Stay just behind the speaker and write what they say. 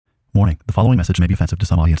Warning, the following message may be offensive to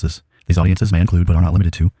some audiences. These audiences may include, but are not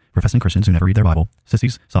limited to, professing Christians who never read their Bible,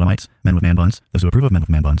 sissies, sodomites, men with man buns, those who approve of men with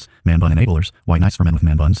man buns, man bun enablers, white knights for men with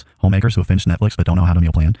man buns, homemakers who have finished Netflix but don't know how to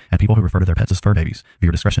meal plan, and people who refer to their pets as fur babies.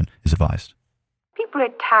 Viewer discretion is advised. People are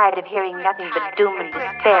tired of hearing nothing but doom and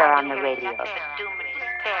despair on the radio.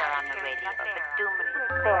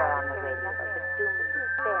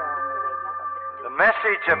 The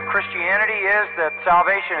message of Christianity is that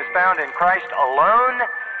salvation is found in Christ alone,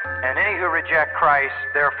 and any who reject Christ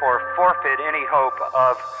therefore forfeit any hope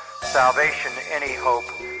of salvation, any hope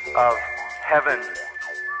of heaven.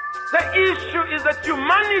 The issue is that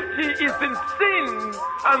humanity is in sin,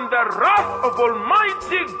 and the wrath of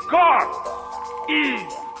Almighty God is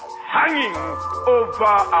hanging over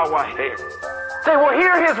our heads. They will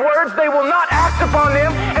hear his words, they will not act upon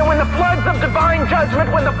them, and when the floods of divine judgment,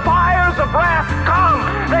 when the fires of wrath come,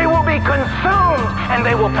 they will be consumed and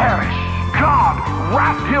they will perish. God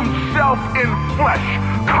wrapped himself in flesh,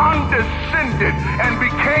 condescended, and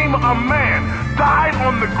became a man, died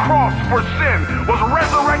on the cross for sin, was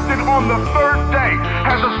resurrected on the third day,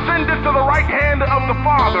 has ascended to the right hand of the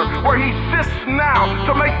Father, where he sits now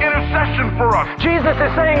to make intercession for us. Jesus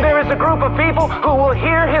is saying there is a group of people who will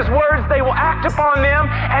hear his words, they will act upon them,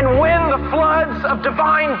 and when the floods of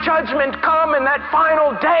divine judgment come in that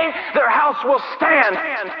final day, their house will stand.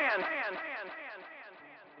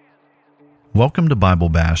 Welcome to Bible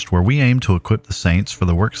Bashed, where we aim to equip the saints for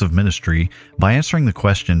the works of ministry by answering the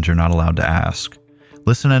questions you're not allowed to ask.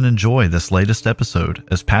 Listen and enjoy this latest episode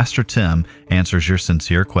as Pastor Tim answers your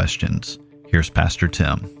sincere questions. Here's Pastor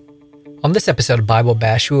Tim. On this episode of Bible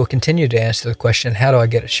Bash, we will continue to answer the question, how do I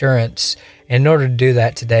get assurance? And in order to do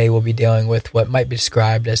that today, we'll be dealing with what might be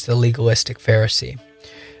described as the legalistic Pharisee.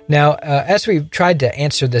 Now, as we've tried to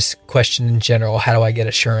answer this question in general, how do I get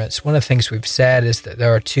assurance? One of the things we've said is that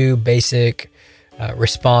there are two basic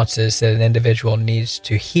responses that an individual needs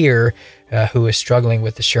to hear who is struggling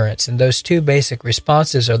with assurance. And those two basic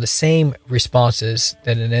responses are the same responses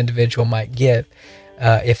that an individual might give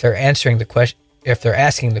if they're answering the question. If they're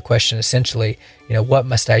asking the question, essentially, what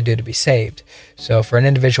must I do to be saved? So for an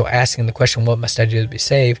individual asking the question, what must I do to be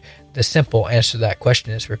saved? The simple answer to that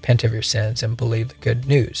question is repent of your sins and believe the good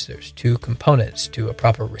news. There's two components to a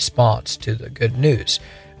proper response to the good news,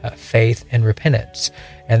 faith and repentance.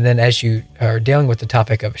 And then as you are dealing with the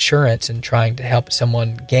topic of assurance and trying to help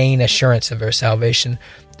someone gain assurance of their salvation,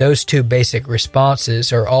 those two basic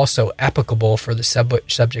responses are also applicable for the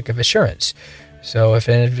subject of assurance. So if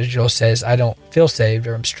an individual says, I don't feel saved,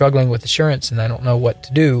 or I'm struggling with assurance and I don't know what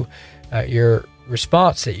to do, your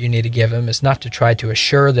response that you need to give them is not to try to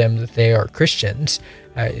assure them that they are Christians.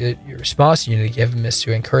 Your response you need to give them is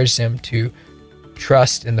to encourage them to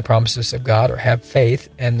trust in the promises of God or have faith,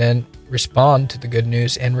 and then respond to the good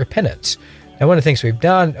news in repentance. Now, one of the things we've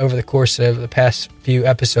done over the course of the past few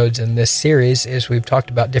episodes in this series is we've talked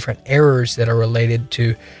about different errors that are related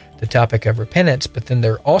to the topic of repentance, but then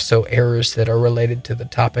there are also errors that are related to the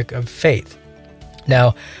topic of faith.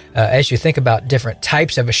 Now, as you think about different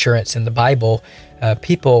types of assurance in the Bible,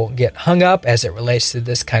 people get hung up as it relates to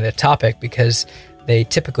this kind of topic because they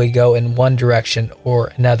typically go in one direction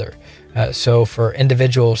or another. So for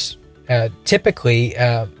individuals typically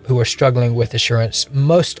who are struggling with assurance,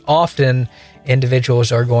 most often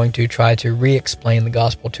individuals are going to try to re-explain the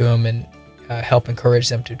gospel to them and help encourage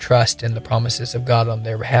them to trust in the promises of God on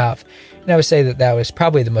their behalf. And I would say that was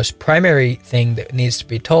probably the most primary thing that needs to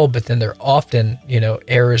be told, but then there are often,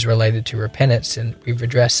 errors related to repentance, and we've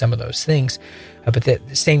addressed some of those things. But at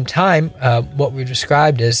the same time, what we've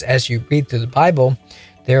described is, as you read through the Bible,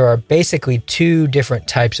 there are basically two different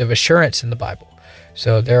types of assurance in the Bible.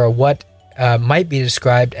 So there are what might be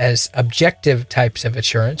described as objective types of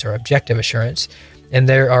assurance or objective assurance, and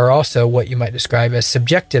there are also what you might describe as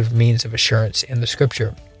subjective means of assurance in the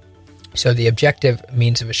Scripture. So the objective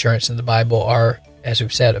means of assurance in the Bible are, as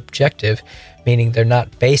we've said, objective, meaning they're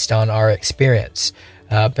not based on our experience.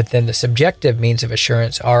 But then the subjective means of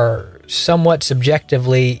assurance are somewhat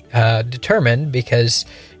subjectively determined because,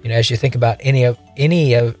 as you think about any of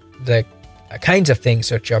the kinds of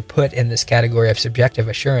things which are put in this category of subjective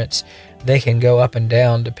assurance, they can go up and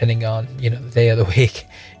down depending on, the day of the week,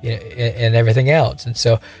 and everything else. And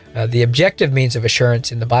so the objective means of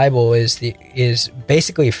assurance in the Bible is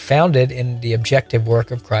basically founded in the objective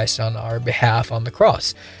work of Christ on our behalf on the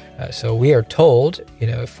cross. So we are told,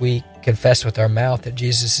 if we confess with our mouth that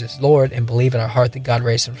Jesus is Lord and believe in our heart that God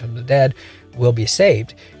raised him from the dead, we'll be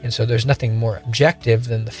saved. And so there's nothing more objective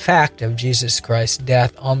than the fact of Jesus Christ's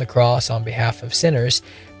death on the cross on behalf of sinners.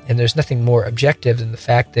 And there's nothing more objective than the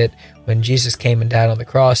fact that when Jesus came and died on the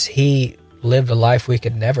cross, he lived a life we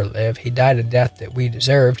could never live. He died a death that we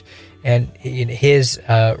deserved, and his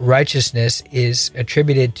righteousness is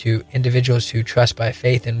attributed to individuals who trust by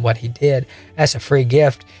faith in what he did as a free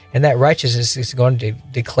gift, and that righteousness is going to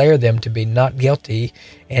declare them to be not guilty,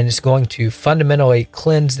 and is going to fundamentally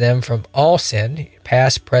cleanse them from all sin,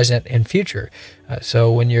 past, present, and future.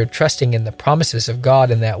 So when you're trusting in the promises of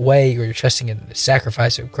God in that way, or you're trusting in the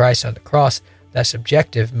sacrifice of Christ on the cross, that's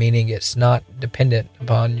objective, meaning it's not dependent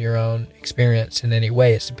upon your own experience in any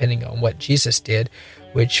way. It's depending on what Jesus did,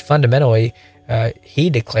 which fundamentally he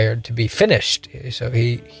declared to be finished. So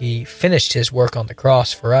he finished his work on the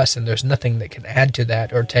cross for us, and there's nothing that can add to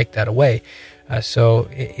that or take that away. So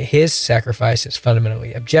his sacrifice is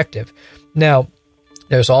fundamentally objective. Now,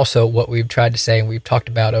 there's also what we've tried to say, and we've talked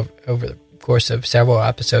about over the course of several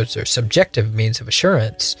episodes, are subjective means of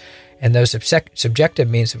assurance. And those subjective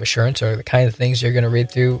means of assurance are the kind of things you're going to read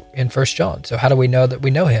through in 1 John. So how do we know that we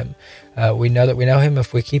know him? We know that we know him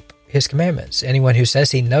if we keep his commandments. Anyone who says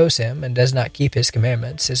he knows him and does not keep his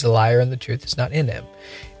commandments is a liar, and the truth is not in him.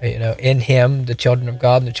 In him, the children of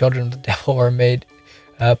God and the children of the devil are made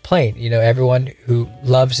plain. Everyone who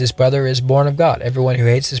loves his brother is born of God. Everyone who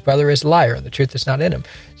hates his brother is a liar, and the truth is not in him.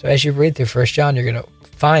 So as you read through 1 John, you're going to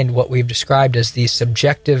find what we've described as these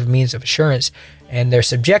subjective means of assurance. And they're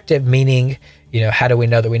subjective, meaning, how do we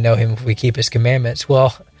know that we know him if we keep his commandments?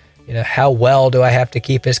 Well, how well do I have to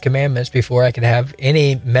keep his commandments before I can have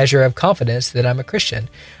any measure of confidence that I'm a Christian?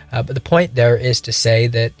 But the point there is to say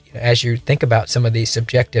that as you think about some of these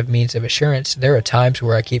subjective means of assurance, there are times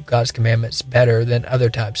where I keep God's commandments better than other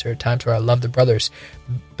times. There are times where I love the brothers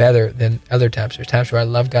better than other times. There's times where I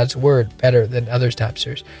love God's word better than other times.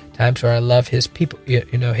 There's times where I love his people,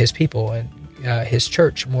 his people and his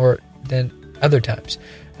church more than other times.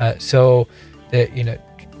 So that,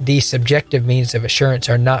 these subjective means of assurance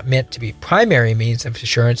are not meant to be primary means of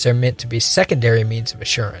assurance. They're meant to be secondary means of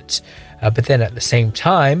assurance. But then at the same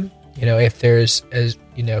time, if there's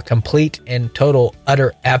a complete and total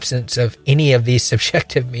utter absence of any of these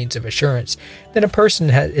subjective means of assurance, then a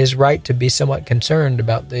person is right to be somewhat concerned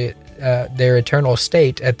about their eternal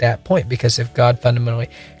state at that point. Because if God fundamentally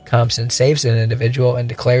comes and saves an individual and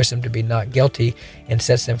declares them to be not guilty and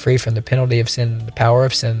sets them free from the penalty of sin and the power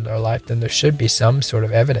of sin in their life, then there should be some sort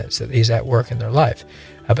of evidence that he's at work in their life.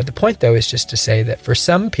 But the point, though, is just to say that for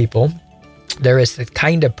some people, there is the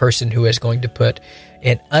kind of person who is going to put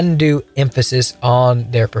an undue emphasis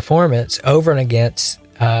on their performance over and against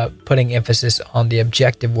putting emphasis on the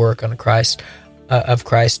objective work of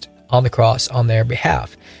Christ on the cross on their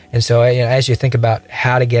behalf. And so, as you think about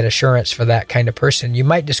how to get assurance for that kind of person, you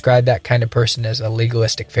might describe that kind of person as a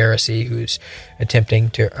legalistic Pharisee who's attempting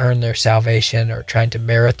to earn their salvation or trying to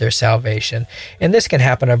merit their salvation. And this can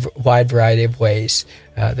happen a wide variety of ways.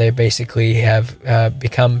 They basically have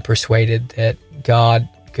become persuaded that God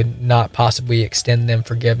could not possibly extend them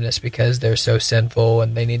forgiveness because they're so sinful,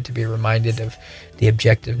 and they need to be reminded of the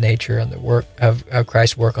objective nature and the work of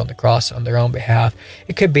Christ's work on the cross on their own behalf.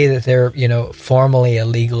 It could be that they're, formally a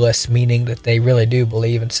legalist, meaning that they really do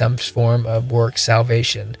believe in some form of work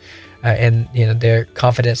salvation, and their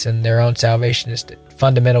confidence in their own salvation is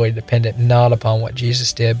fundamentally dependent not upon what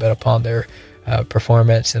Jesus did, but upon their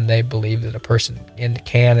performance, and they believe that a person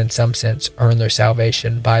can, in some sense, earn their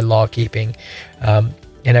salvation by law keeping.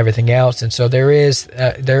 And everything else. And so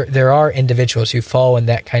there are individuals who fall in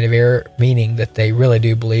that kind of error, meaning that they really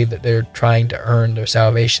do believe that they're trying to earn their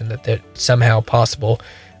salvation, that they're somehow possible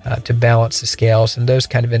to balance the scales. And those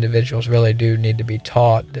kind of individuals really do need to be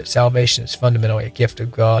taught that salvation is fundamentally a gift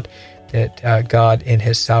of God, that God in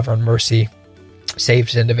his sovereign mercy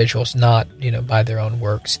saves individuals not by their own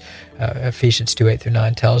works. Ephesians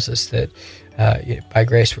 2:8-9 tells us that by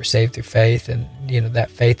grace we're saved through faith, and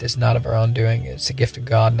that faith is not of our own doing. It's a gift of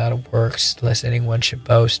God, not of works, lest anyone should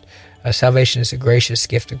boast. Salvation is a gracious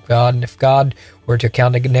gift of God, and if God were to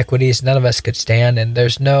count iniquities, none of us could stand, and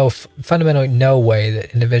there's fundamentally no way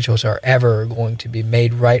that individuals are ever going to be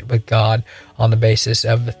made right with God on the basis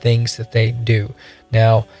of the things that they do.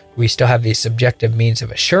 Now, we still have these subjective means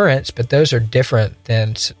of assurance, but those are different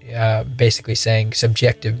than basically saying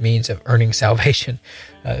subjective means of earning salvation.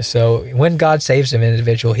 So when God saves an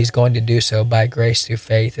individual, he's going to do so by grace through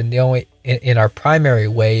faith. And the only, in our primary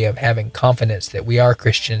way of having confidence that we are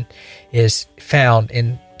Christian is found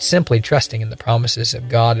in simply trusting in the promises of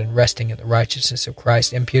God and resting in the righteousness of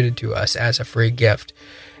Christ imputed to us as a free gift.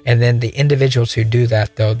 And then the individuals who do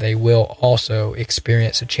that, though, they will also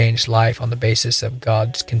experience a changed life on the basis of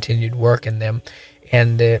God's continued work in them.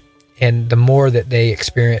 And And the more that they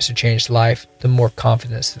experience a changed life, the more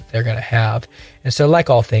confidence that they're going to have. And so like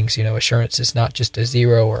all things, assurance is not just a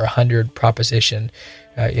 0 or 100 proposition.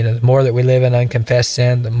 The more that we live in unconfessed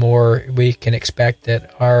sin, the more we can expect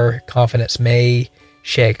that our confidence may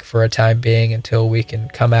shake for a time being until we can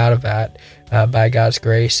come out of that by God's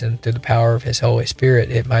grace and through the power of His Holy Spirit.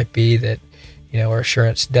 It might be that, our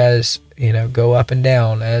assurance does, go up and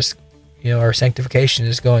down as, our sanctification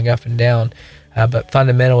is going up and down. But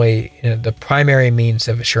fundamentally, the primary means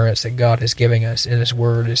of assurance that God is giving us in His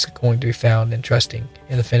Word is going to be found in trusting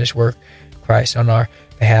in the finished work of Christ on our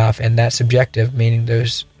behalf. And that's subjective, meaning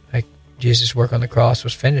like Jesus' work on the cross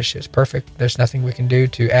was finished. It's perfect. There's nothing we can do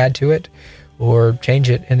to add to it or change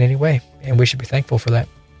it in any way. And we should be thankful for that.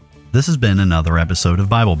 This has been another episode of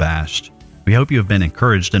Bible Bashed. We hope you have been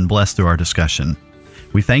encouraged and blessed through our discussion.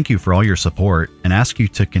 We thank you for all your support and ask you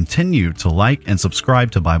to continue to like and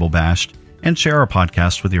subscribe to Bible Bashed and share our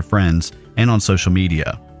podcast with your friends and on social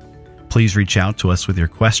media. Please reach out to us with your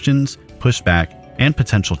questions, pushback, and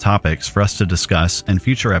potential topics for us to discuss in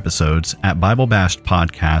future episodes at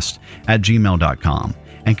BibleBashedPodcast@gmail.com,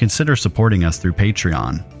 and consider supporting us through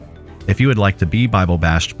Patreon. If you would like to be Bible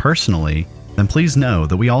Bashed personally, then please know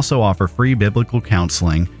that we also offer free biblical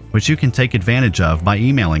counseling, which you can take advantage of by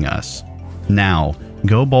emailing us. Now,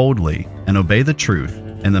 go boldly and obey the truth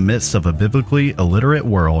in the midst of a biblically illiterate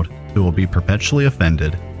world who will be perpetually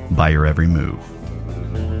offended by your every move.